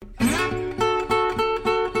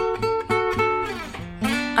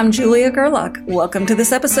I'm Julia Gerlach. Welcome to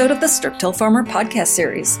this episode of the Strip Till Farmer podcast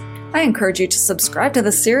series. I encourage you to subscribe to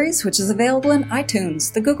this series, which is available in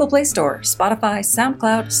iTunes, the Google Play Store, Spotify,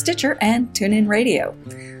 SoundCloud, Stitcher, and TuneIn Radio.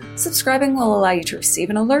 Subscribing will allow you to receive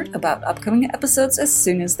an alert about upcoming episodes as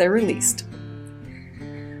soon as they're released.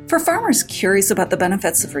 For farmers curious about the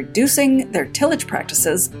benefits of reducing their tillage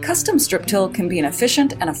practices, custom strip till can be an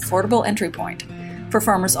efficient and affordable entry point. For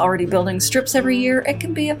farmers already building strips every year, it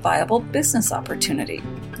can be a viable business opportunity.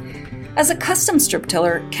 As a custom strip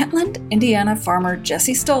tiller, Kentland, Indiana farmer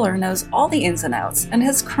Jesse Stoller knows all the ins and outs and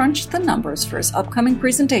has crunched the numbers for his upcoming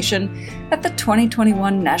presentation at the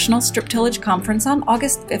 2021 National Strip Tillage Conference on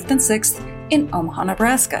August 5th and 6th in Omaha,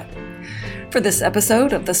 Nebraska. For this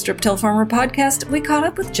episode of the Strip Till Farmer podcast, we caught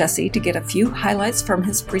up with Jesse to get a few highlights from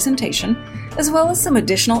his presentation, as well as some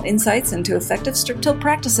additional insights into effective strip till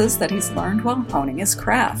practices that he's learned while honing his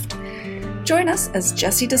craft. Join us as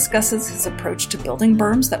Jesse discusses his approach to building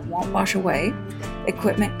berms that won't wash away,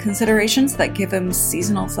 equipment considerations that give him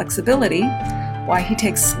seasonal flexibility, why he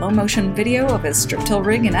takes slow motion video of his strip till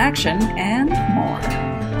rig in action, and more.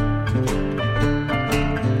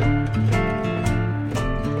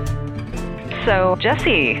 So,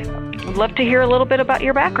 Jesse, would love to hear a little bit about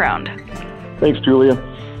your background. Thanks, Julia.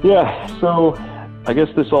 Yeah, so I guess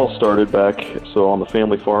this all started back, on the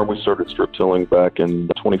family farm, we started strip tilling back in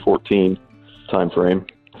the 2014 timeframe.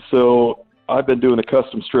 So I've been doing the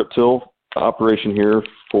custom strip till operation here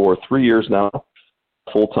for 3 years now,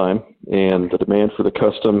 full time, and the demand for the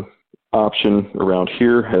custom option around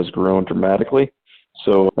here has grown dramatically.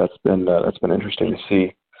 So that's been interesting to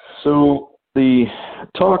see. So the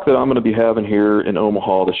talk that I'm going to be having here in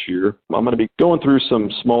Omaha this year, I'm going to be going through some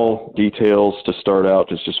small details to start out,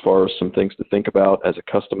 just as far as some things to think about as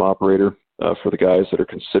a custom operator for the guys that are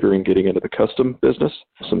considering getting into the custom business,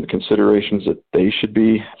 some considerations that they should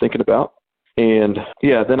be thinking about. And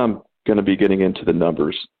then I'm going to be getting into the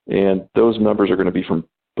numbers. And those numbers are going to be from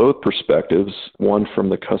both perspectives, one from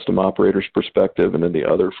the custom operator's perspective and then the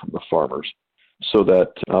other from the farmer's, so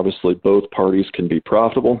that obviously both parties can be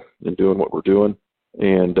profitable in doing what we're doing,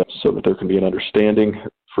 and so that there can be an understanding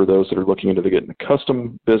for those that are looking into getting the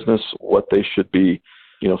custom business, what they should be,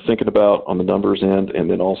 thinking about on the numbers end, and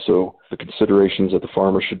then also the considerations that the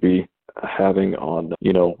farmer should be having on,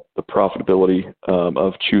 the profitability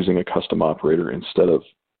of choosing a custom operator instead of,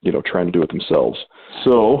 trying to do it themselves.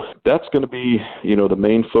 So that's going to be, the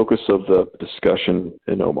main focus of the discussion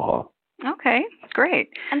in Omaha. Okay, great.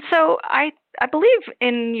 And so I believe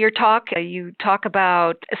in your talk, you talk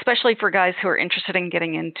about, especially for guys who are interested in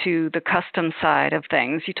getting into the custom side of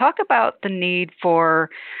things, you talk about the need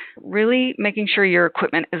for really making sure your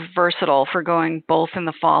equipment is versatile for going both in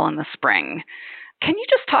the fall and the spring. Can you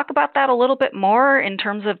just talk about that a little bit more in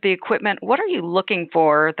terms of the equipment? What are you looking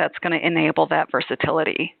for that's going to enable that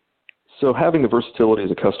versatility? So having the versatility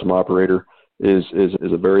as a custom operator is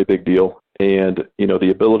a very big deal. And, the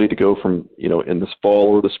ability to go from, in this fall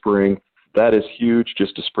or the spring, that is huge,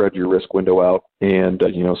 just to spread your risk window out. And,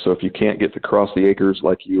 so if you can't get across the acres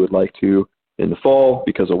like you would like to in the fall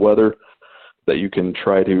because of weather, that you can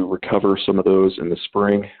try to recover some of those in the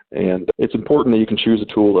spring. And it's important that you can choose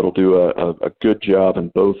a tool that'll do a good job in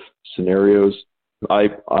both scenarios.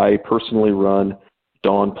 I personally run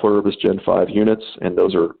Dawn Pluribus Gen 5 units, and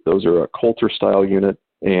those are a Coulter style unit.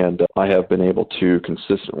 And I have been able to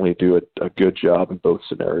consistently do a good job in both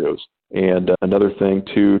scenarios. And another thing,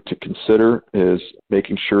 too, to consider is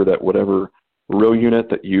making sure that whatever row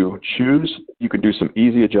unit that you choose, you can do some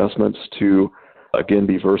easy adjustments to, again,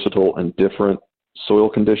 be versatile in different soil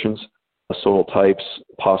conditions, soil types,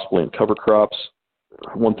 possibly in cover crops.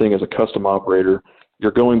 One thing as a custom operator,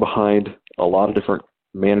 you're going behind a lot of different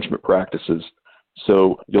management practices.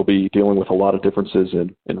 So you'll be dealing with a lot of differences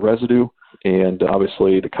in residue, and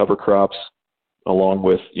obviously the cover crops, along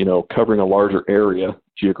with, covering a larger area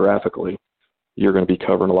geographically, you're going to be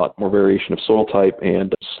covering a lot more variation of soil type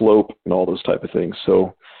and slope and all those type of things.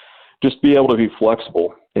 So just be able to be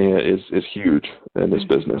flexible is huge in this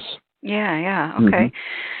business. Yeah. Okay. Mm-hmm.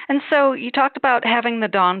 And so you talked about having the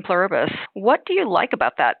Dawn Pluribus. What do you like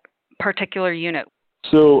about that particular unit?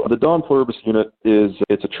 So the Dawn Pluribus unit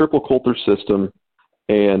it's a triple Coulter system.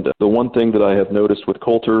 And the one thing that I have noticed with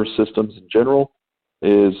Coulter systems in general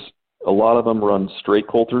is a lot of them run straight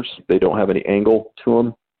Coulters. They don't have any angle to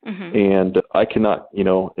them. Mm-hmm. And I cannot,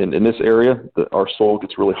 in this area, our soil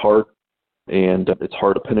gets really hard, and it's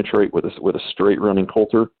hard to penetrate with a straight running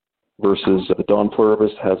Coulter versus the Dawn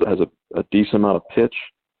Pluribus has a decent amount of pitch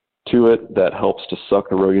to it that helps to suck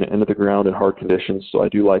the row unit into the ground in hard conditions. So I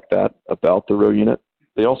do like that about the row unit.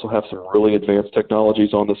 They also have some really advanced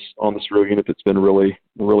technologies on this row unit that's been really,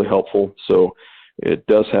 really helpful. So It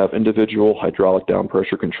does have individual hydraulic down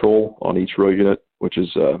pressure control on each row unit, which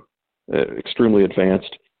is extremely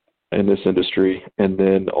advanced in this industry. And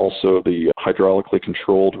then also the hydraulically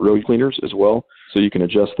controlled row cleaners as well. So you can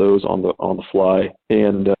adjust those on the fly.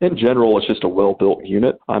 And in general, it's just a well-built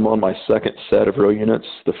unit. I'm on my second set of row units.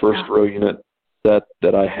 The first row unit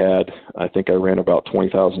that I had, I think I ran about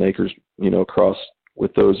 20,000 acres, across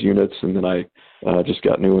with those units. And then I just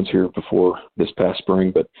got new ones here before this past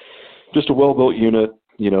spring. But just a well-built unit,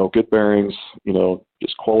 good bearings,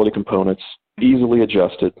 just quality components, easily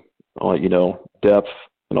adjusted, depth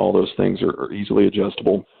and all those things are easily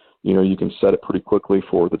adjustable. You can set it pretty quickly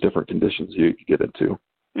for the different conditions you get into.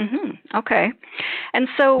 Mm-hmm. Okay. And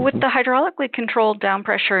so with the hydraulically controlled down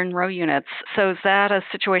pressure in row units, so is that a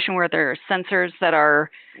situation where there are sensors that are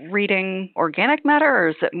reading organic matter, or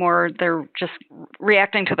is it more they're just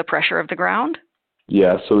reacting to the pressure of the ground?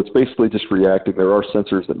 Yeah, so it's basically just reacting. There are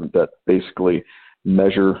sensors that basically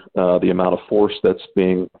measure the amount of force that's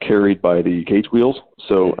being carried by the gauge wheels.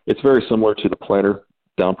 So it's very similar to the planter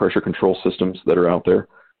down pressure control systems that are out there.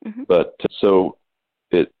 Mm-hmm. But so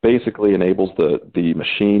it basically enables the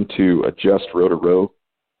machine to adjust row to row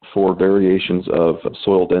for variations of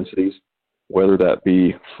soil densities, whether that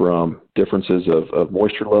be from differences of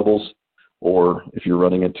moisture levels, or if you're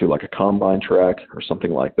running into like a combine track or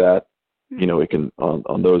something like that, it can,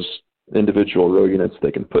 on those individual row units,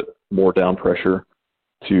 they can put more down pressure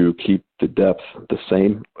to keep the depth the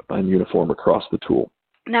same and uniform across the tool.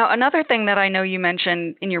 Now, another thing that I know you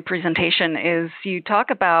mentioned in your presentation is you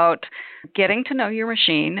talk about getting to know your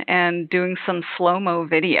machine and doing some slow-mo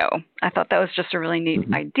video. I thought that was just a really neat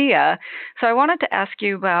idea. So I wanted to ask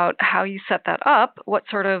you about how you set that up, what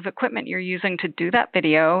sort of equipment you're using to do that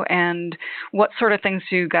video, and what sort of things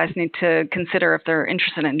do you guys need to consider if they're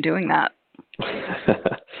interested in doing that?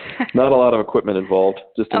 Not a lot of equipment involved,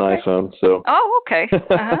 just an iPhone. So. Oh, okay.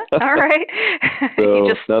 All right.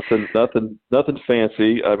 So nothing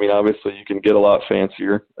fancy. I mean, obviously you can get a lot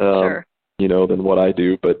fancier, sure, than what I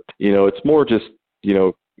do. But it's more just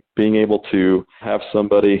being able to have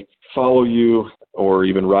somebody follow you or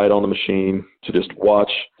even ride on the machine to just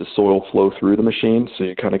watch the soil flow through the machine, so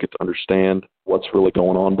you kind of get to understand what's really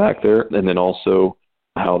going on back there, and then also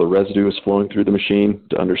how the residue is flowing through the machine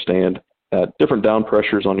to understand at different down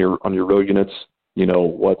pressures on your row units,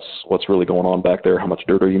 what's really going on back there, how much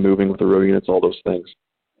dirt are you moving with the row units, all those things.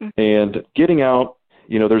 Mm-hmm. And getting out,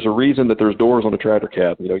 there's a reason that there's doors on the tractor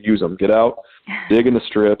cab, use them, get out, dig in the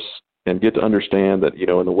strips, and get to understand that,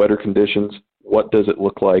 in the wetter conditions, what does it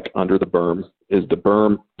look like under the berm? Is the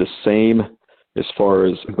berm the same as far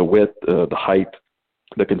as the width, the height,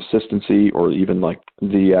 the consistency, or even like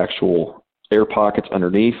the actual air pockets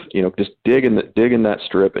underneath? Just dig in that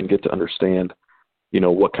strip and get to understand,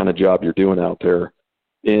 what kind of job you're doing out there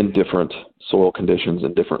in different soil conditions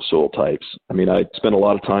and different soil types. I mean, I spent a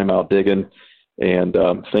lot of time out digging and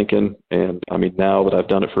thinking, and I mean, now that I've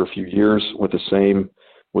done it for a few years with the same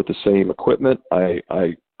equipment,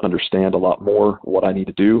 I understand a lot more what I need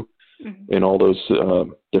to do in all those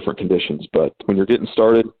different conditions. But when you're getting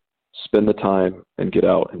started, spend the time and get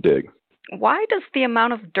out and dig. Why does the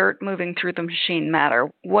amount of dirt moving through the machine matter?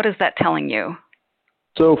 What is that telling you?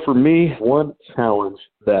 So for me, one challenge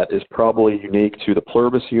that is probably unique to the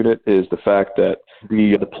Pluribus unit is the fact that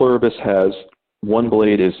the Pluribus has one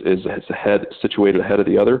blade is situated ahead of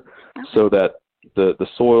the other, so that the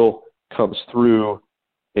soil comes through,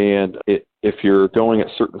 and if you're going at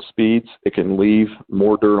certain speeds, it can leave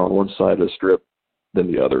more dirt on one side of the strip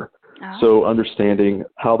than the other. So understanding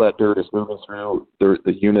how that dirt is moving through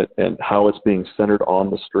the unit and how it's being centered on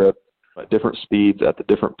the strip at different speeds, at the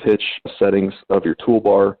different pitch settings of your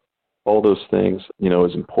toolbar, all those things,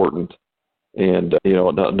 is important. And,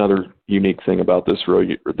 another unique thing about this row,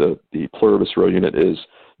 the Pluribus row unit, is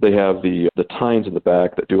they have the tines in the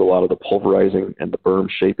back that do a lot of the pulverizing and the berm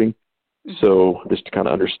shaping. So just to kind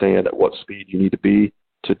of understand at what speed you need to be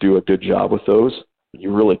to do a good job with those,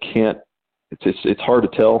 you really can't. It's hard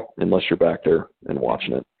to tell unless you're back there and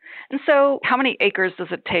watching it. And so how many acres does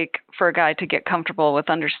it take for a guy to get comfortable with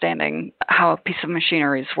understanding how a piece of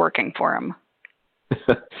machinery is working for him?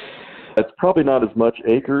 It's probably not as much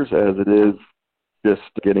acres as it is just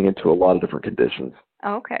getting into a lot of different conditions.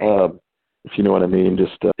 Okay. If you know what I mean.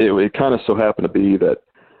 Just it kind of so happened to be that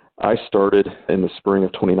I started in the spring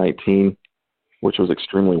of 2019, which was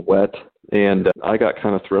extremely wet. And I got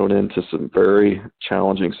kind of thrown into some very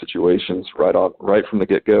challenging situations right from the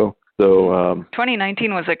get-go. So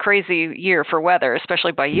 2019 was a crazy year for weather,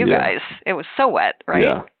 especially by you guys. It was so wet,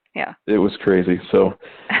 right? Yeah. It was crazy. So,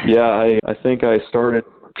 I think I started,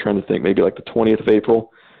 I'm trying to think, maybe like the 20th of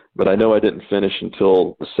April. but I know I didn't finish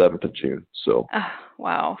until the 7th of June. So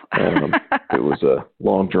wow. It was a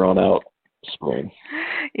long, drawn-out spring.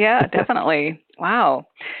 Yeah, definitely. Wow.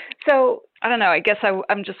 So I don't know. I guess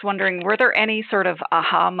I'm just wondering, were there any sort of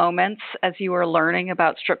aha moments as you were learning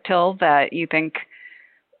about strip till that you think,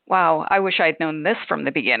 wow, I wish I'd known this from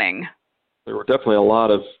the beginning? There were definitely a lot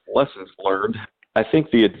of lessons learned. I think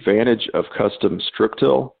the advantage of custom strip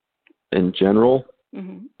till in general,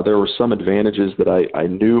 there were some advantages that I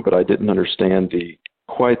knew, but I didn't understand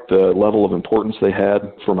quite the level of importance they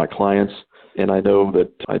had for my clients. And I know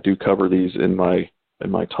that I do cover these in my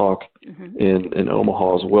talk in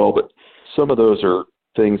Omaha as well. But some of those are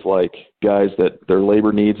things like guys that their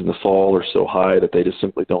labor needs in the fall are so high that they just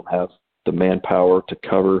simply don't have the manpower to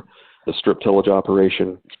cover the strip tillage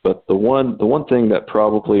operation. But the one thing that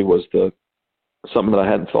probably was something that I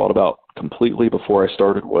hadn't thought about completely before I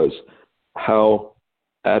started was how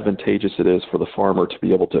advantageous it is for the farmer to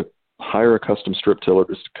be able to hire a custom strip tiller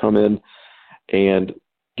just to come in and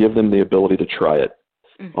give them the ability to try it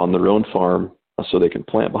on their own farm so they can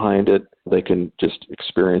plant behind it, they can just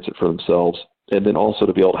experience it for themselves, and then also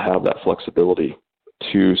to be able to have that flexibility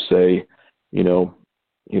to say, you know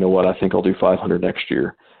what, I think I'll do 500 next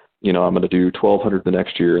year. I'm going to do 1,200 the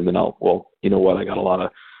next year, and then I got a lot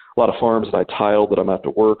of farms that I tiled that I'm going to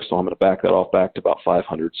have to work, so I'm going to back that off back to about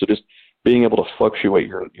 500. So just being able to fluctuate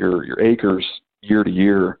your acres year to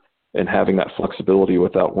year and having that flexibility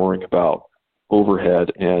without worrying about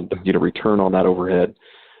overhead and return on that overhead,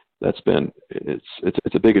 it's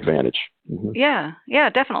a big advantage. Yeah,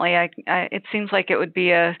 definitely. It seems like it would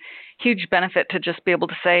be a huge benefit to just be able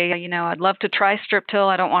to say, I'd love to try strip till.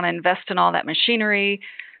 I don't want to invest in all that machinery.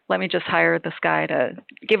 Let me just hire this guy to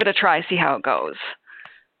give it a try, see how it goes.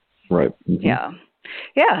 Right. Yeah,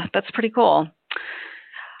 that's pretty cool.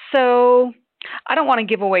 So I don't want to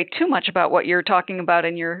give away too much about what you're talking about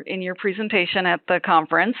in your presentation at the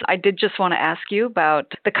conference. I did just want to ask you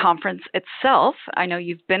about the conference itself. I know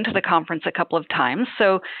you've been to the conference a couple of times,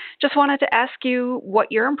 so just wanted to ask you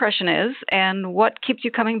what your impression is and what keeps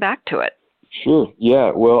you coming back to it. Sure.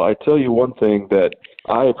 Yeah. Well, I tell you one thing that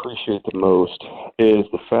I appreciate the most is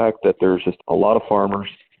the fact that there's just a lot of farmers,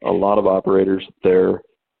 a lot of operators there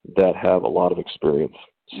that have a lot of experience.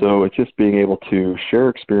 So it's just being able to share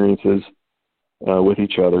experiences with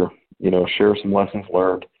each other, share some lessons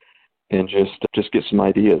learned, and just get some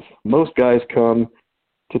ideas. Most guys come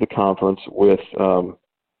to the conference with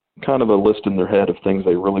kind of a list in their head of things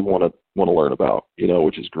they really want to learn about,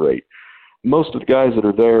 which is great. Most of the guys that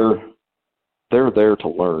are there, they're there to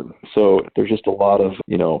learn. So there's just a lot of,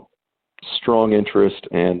 strong interest,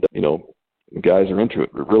 and, guys are into it,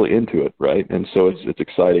 really into it, right? And so it's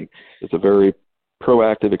exciting. It's a very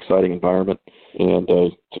proactive, exciting environment, and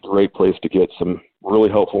it's a great place to get some really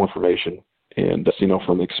helpful information and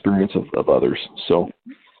from the experience of others. So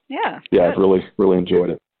I've really enjoyed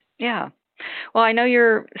it. Yeah. Well, I know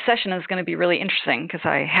your session is going to be really interesting because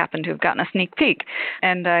I happen to have gotten a sneak peek,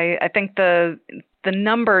 and I think the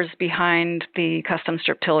numbers behind the custom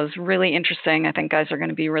strip till is really interesting. I think guys are going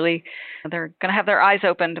to be they're going to have their eyes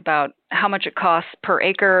opened about how much it costs per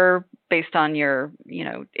acre based on your,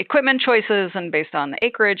 equipment choices and based on the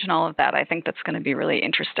acreage and all of that. I think that's going to be really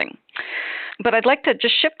interesting. But I'd like to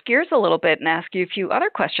just shift gears a little bit and ask you a few other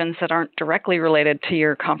questions that aren't directly related to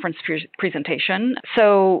your conference presentation.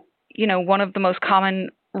 So, one of the most common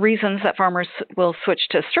reasons that farmers will switch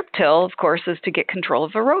to strip till, of course, is to get control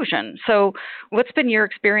of erosion. So what's been your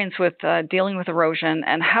experience with dealing with erosion,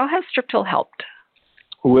 and how has strip till helped?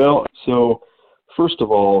 Well, so first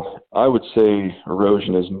of all, I would say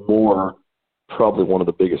erosion is probably one of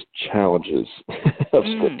the biggest challenges of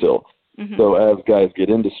strip till. So as guys get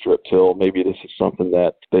into strip till, maybe this is something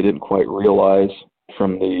that they didn't quite realize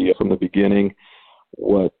from the beginning,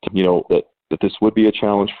 that this would be a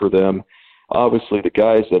challenge for them. Obviously, the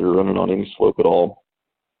guys that are running on any slope at all,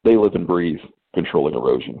 they live and breathe controlling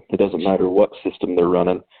erosion. It doesn't matter what system they're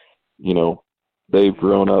running. They've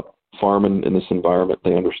grown up farming in this environment.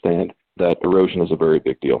 They understand that erosion is a very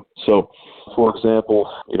big deal. So, for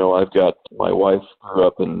example, I've got my wife grew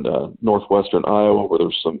up in northwestern Iowa, where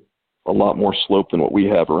there's a lot more slope than what we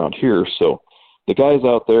have around here. So the guys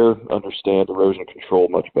out there understand erosion control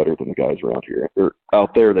much better than the guys around here. They're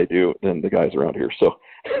out there, they do, than the guys around here. So,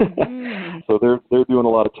 so they're doing a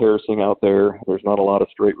lot of terracing out there. There's not a lot of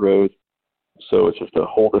straight roads, so it's just a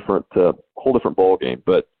whole different ball game.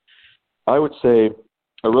 But I would say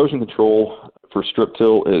erosion control for strip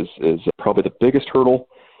till is probably the biggest hurdle,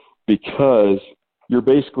 because you're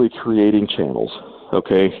basically creating channels,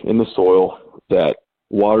 in the soil that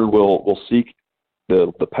water will seek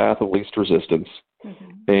the path of least resistance.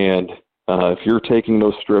 And If you're taking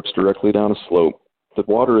those strips directly down a slope, the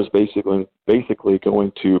water is basically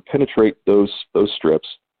going to penetrate those strips,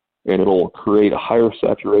 and it'll create a higher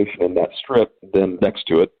saturation in that strip than next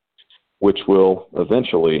to it, which will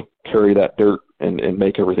eventually carry that dirt and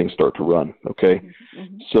make everything start to run, okay?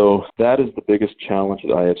 Mm-hmm. So that is the biggest challenge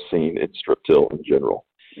that I have seen in strip till in general.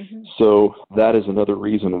 Mm-hmm. So that is another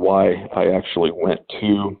reason why I actually went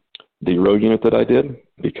to the row unit that I did,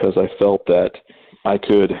 because I felt that I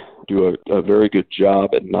could do a very good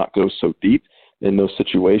job and not go so deep in those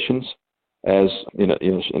situations. As in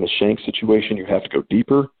a shank situation, you have to go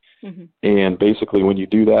deeper. Mm-hmm. And basically when you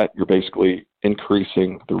do that, you're basically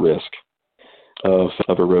increasing the risk of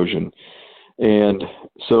erosion. And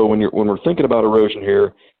so when we're thinking about erosion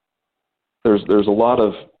here, there's a lot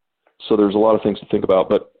of things to think about,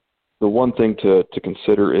 but the one thing to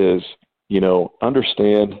consider is,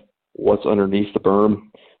 understand what's underneath the berm.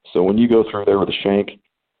 So when you go through there with a shank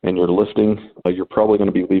and you're lifting, you're probably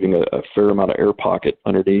going to be leaving a fair amount of air pocket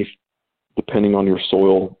underneath, depending on your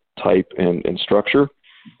soil type and structure.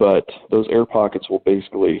 But those air pockets will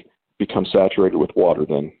basically become saturated with water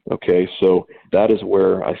then, okay? So that is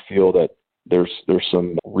where I feel that there's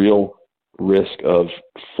some real risk of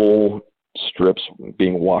full strips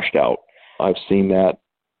being washed out. I've seen that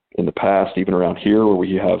in the past, even around here where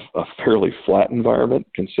we have a fairly flat environment,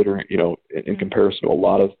 considering, in comparison to a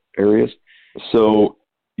lot of areas. So,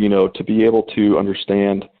 to be able to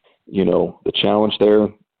understand, the challenge there,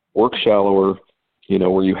 work shallower,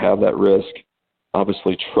 where you have that risk.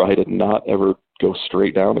 Obviously try to not ever go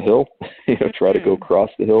straight down the hill, try to go across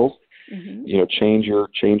the hills, Mm-hmm. Change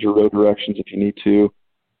your road directions if you need to,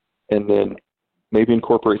 and then maybe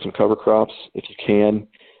incorporate some cover crops if you can.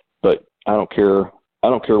 But I don't care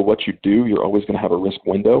what you do, you're always going to have a risk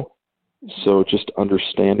window. So just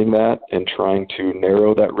understanding that and trying to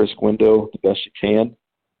narrow that risk window the best you can.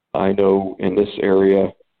 I know in this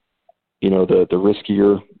area, the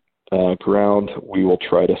riskier ground, we will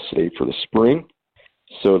try to save for the spring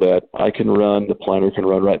so that the planter can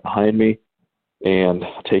run right behind me and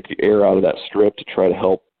take the air out of that strip to try to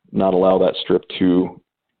help not allow that strip to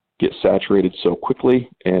get saturated so quickly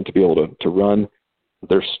and to be able to run.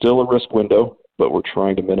 There's still a risk window, but we're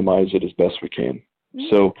trying to minimize it as best we can.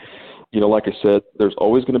 So, like I said, there's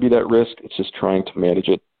always going to be that risk. It's just trying to manage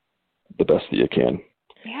it the best that you can.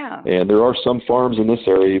 Yeah. And there are some farms in this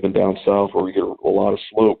area, even down south, where we get a lot of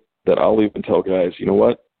slope that I'll even tell guys, you know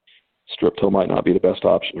what? Strip till might not be the best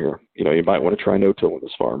option here. You might want to try no-till in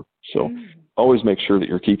this farm. So always make sure that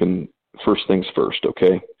you're keeping first things first,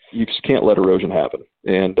 okay? You just can't let erosion happen.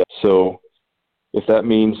 And so if that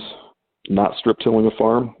means not strip tilling a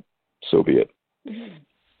farm, so be it. Mm-hmm.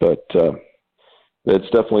 But it's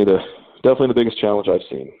definitely the biggest challenge I've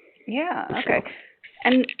seen. Yeah. Okay. Sure.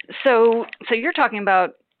 And so you're talking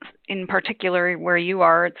about in particular where you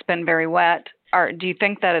are, it's been very wet. Do you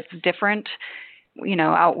think that it's different,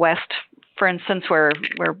 out west, for instance, where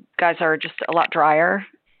guys are just a lot drier?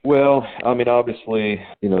 Well, I mean, obviously,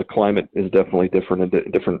 the climate is definitely different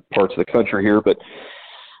in different parts of the country here, but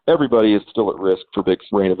everybody is still at risk for big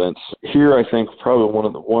rain events. Here, I think probably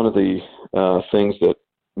one of the things that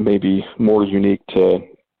may be more unique to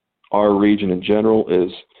our region in general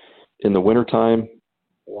is in the wintertime,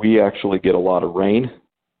 we actually get a lot of rain,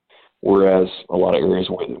 whereas a lot of areas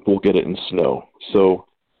will get it in snow. So,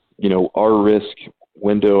 our risk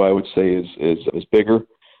window, I would say, is bigger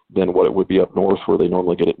than what it would be up north where they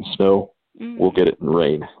normally get it in snow. We'll get it in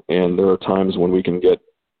rain. And there are times when we can get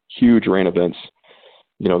huge rain events,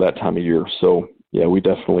 that time of year. So, yeah, we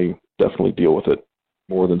definitely deal with it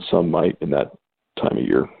more than some might in that time of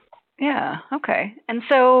year. Yeah, okay. And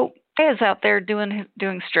so is out there doing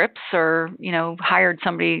strips or, hired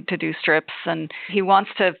somebody to do strips, and he wants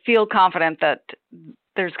to feel confident that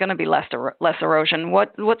there's going to be less erosion.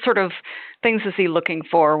 What sort of things is he looking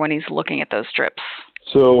for when he's looking at those strips?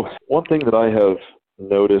 So one thing that I have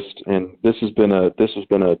noticed, and this has been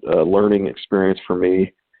a learning experience for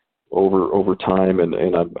me over time, and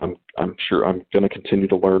I'm sure I'm going to continue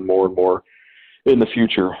to learn more and more in the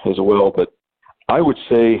future as well. But I would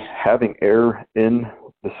say having air in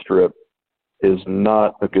the strip is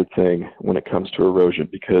not a good thing when it comes to erosion,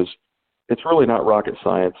 because it's really not rocket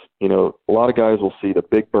science. A lot of guys will see the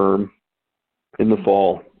big berm in the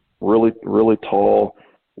fall, really, really tall,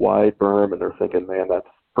 wide berm, and they're thinking, man, that's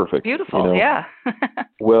perfect. Beautiful, yeah.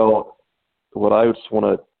 Well, what I just want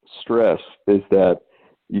to stress is that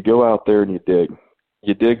you go out there and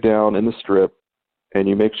you dig down in the strip, and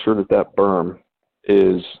you make sure that berm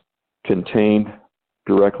is contained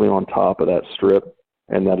directly on top of that strip,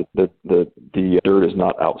 and that the dirt is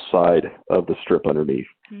not outside of the strip underneath,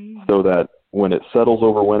 so that when it settles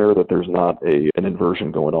over winter, that there's not an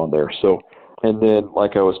inversion going on there. So, and then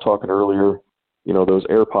like I was talking earlier, those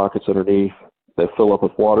air pockets underneath that fill up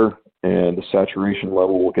with water, and the saturation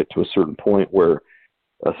level will get to a certain point where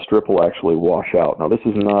a strip will actually wash out. Now, this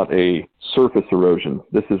is not a surface erosion.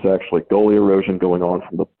 This is actually gully erosion going on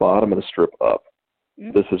from the bottom of the strip up.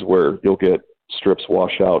 This is where you'll get strips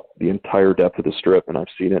wash out the entire depth of the strip, and I've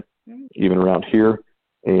seen it even around here.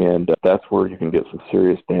 And that's where you can get some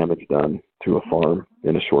serious damage done to a farm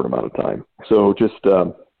in a short amount of time. So just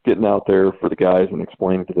getting out there for the guys and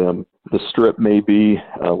explaining to them the strip may be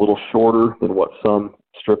a little shorter than what some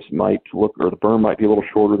strips might look, or the berm might be a little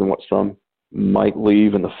shorter than what some might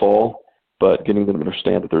leave in the fall, but getting them to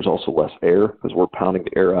understand that there's also less air because we're pounding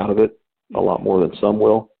the air out of it a lot more than some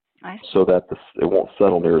will, so that it won't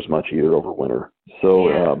settle near as much either over winter.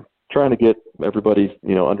 So trying to get everybody,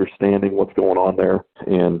 understanding what's going on there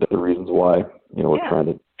and the reasons why,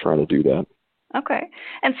 we're trying to do that. Okay.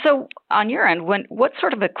 And so on your end, what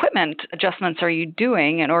sort of equipment adjustments are you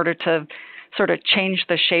doing in order to sort of change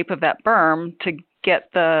the shape of that berm to get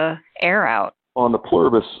the air out? On the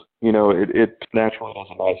Pluribus, it naturally does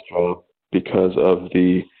a nice job because of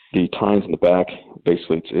the tines in the back.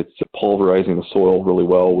 Basically, it's pulverizing the soil really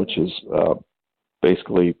well, which is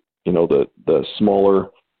basically, the smaller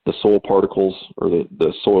the soil particles or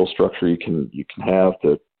the soil structure you can have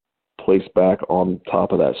to place back on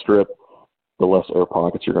top of that strip, the less air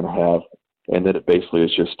pockets you're going to have. And then it basically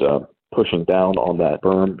is just pushing down on that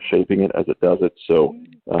berm, shaping it as it does it. So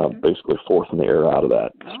basically forcing the air out of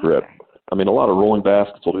that strip. I mean, a lot of rolling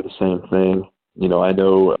baskets will do the same thing. I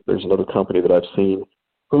know there's another company that I've seen,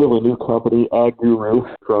 a really new company, Ag Guru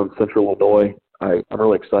from Central Illinois. I'm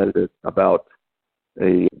really excited about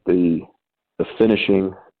the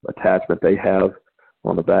finishing attachment they have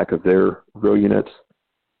on the back of their row units.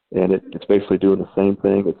 And it's basically doing the same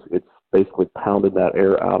thing. It's basically pounding that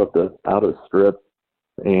air out of the strip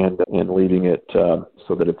and leaving it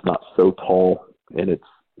so that it's not so tall, and it's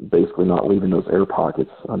basically not leaving those air pockets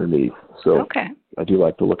underneath. So I do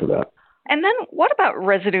like to look at that. And then what about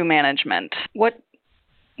residue management?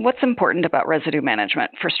 What's important about residue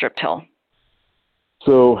management for strip till?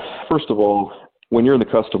 So first of all, when you're in the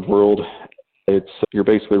custom world, you're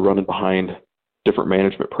basically running behind different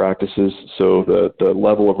management practices. So the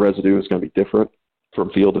level of residue is going to be different from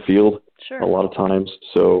field to field a lot of times.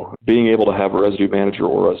 So being able to have a residue manager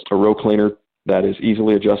or a row cleaner that is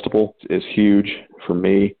easily adjustable is huge for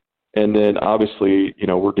me. And then obviously,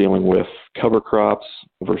 we're dealing with cover crops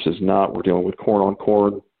versus not. We're dealing with corn on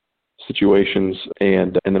corn situations.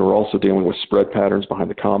 And then we're also dealing with spread patterns behind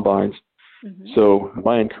the combines. So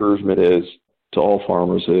my encouragement is to all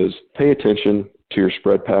farmers is pay attention to your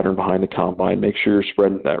spread pattern behind the combine. Make sure you're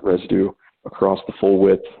spreading that residue across the full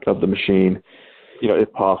width of the machine.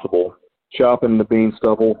 If possible, chopping the bean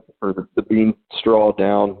stubble or the bean straw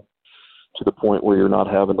down to the point where you're not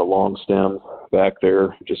having the long stems back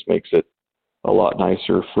there just makes it a lot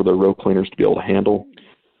nicer for the row cleaners to be able to handle.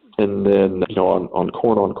 And then, on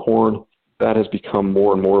corn, that has become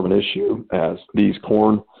more and more of an issue as these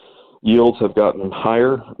corn yields have gotten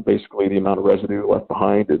higher. Basically, the amount of residue left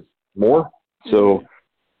behind is more. So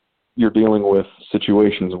you're dealing with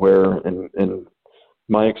situations where, and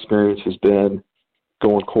my experience has been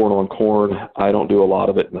going corn on corn, I don't do a lot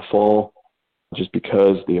of it in the fall just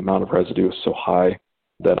because the amount of residue is so high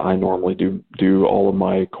that I normally do all of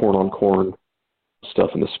my corn on corn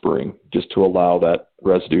stuff in the spring just to allow that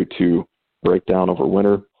residue to break down over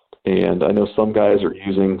winter. And I know some guys are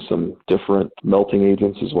using some different melting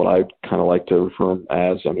agents is what I kind of like to refer them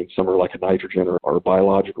as. I mean, some are like a nitrogen or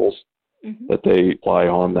biologicals that they apply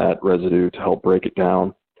on that residue to help break it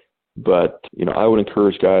down. But, I would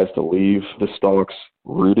encourage guys to leave the stalks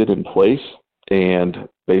rooted in place and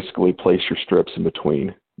basically place your strips in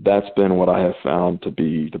between. That's been what I have found to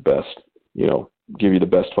be the best, give you the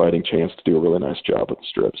best fighting chance to do a really nice job with the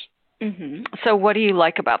strips. So what do you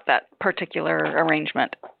like about that particular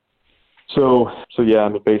arrangement? So yeah, I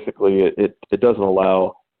mean, basically it doesn't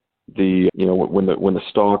allow the, when the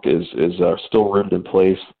stalk is still rooted in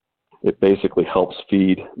place, it basically helps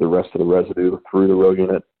feed the rest of the residue through the row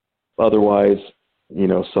unit. Otherwise,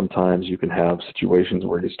 sometimes you can have situations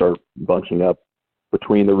where you start bunching up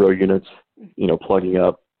between the row units, plugging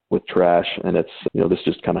up with trash, and it's, this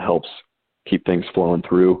just kind of helps keep things flowing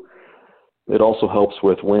through. It also helps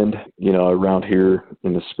with wind, around here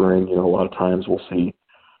in the spring, a lot of times we'll see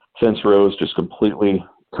fence rows just completely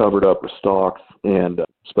covered up with stalks, and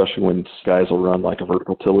especially when guys will run like a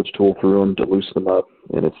vertical tillage tool through them to loosen them up,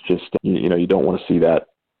 and it's just, you don't want to see that,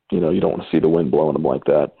 you don't want to see the wind blowing them like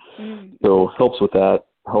that. So helps with that,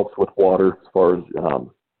 helps with water as far as,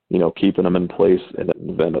 keeping them in place in the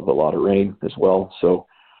event of a lot of rain as well. So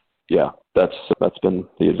yeah, that's been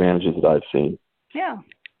the advantages that I've seen. Yeah.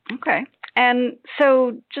 Okay. And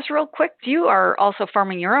so just real quick, you are also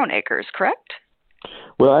farming your own acres, correct?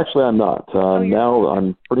 Well, actually, I'm not. Now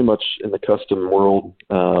I'm pretty much in the custom world,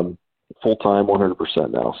 full-time,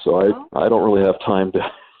 100% now. So I don't really have time to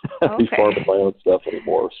be farming my own stuff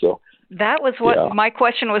anymore. So that was what my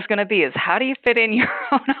question was going to be: is how do you fit in your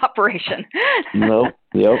own operation? Yep.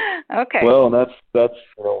 Okay. Well, and that's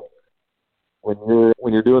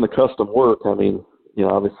when you're doing the custom work, I mean,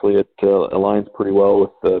 obviously it aligns pretty well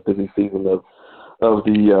with the busy season of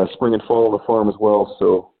the spring and fall on the farm as well.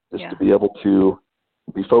 So just to be able to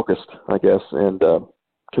be focused, I guess, and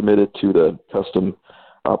committed to the custom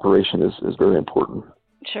operation is very important.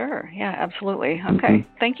 Sure. Yeah, absolutely. Okay.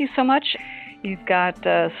 Thank you so much. You've got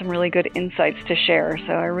some really good insights to share,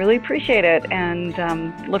 so I really appreciate it, and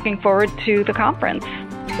looking forward to the conference.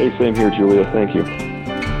 Hey, same here, Julia. Thank you.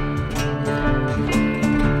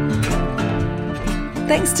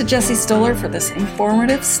 Thanks to Jesse Stoller for this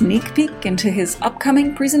informative sneak peek into his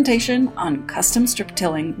upcoming presentation on custom strip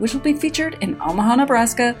tilling, which will be featured in Omaha,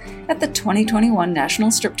 Nebraska at the 2021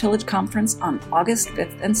 National Strip Tillage Conference on August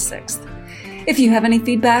 5th and 6th. If you have any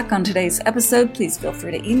feedback on today's episode, please feel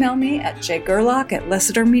free to email me at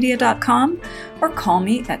jgerlach@lessitermedia.com or call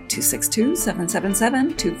me at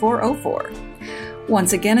 262-777-2404.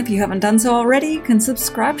 Once again, if you haven't done so already, you can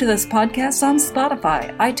subscribe to this podcast on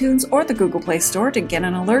Spotify, iTunes, or the Google Play Store to get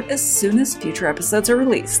an alert as soon as future episodes are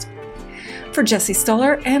released. For Jesse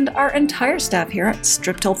Stoller and our entire staff here at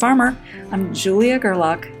Strip Till Farmer, I'm Julia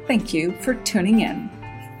Gerlach. Thank you for tuning in.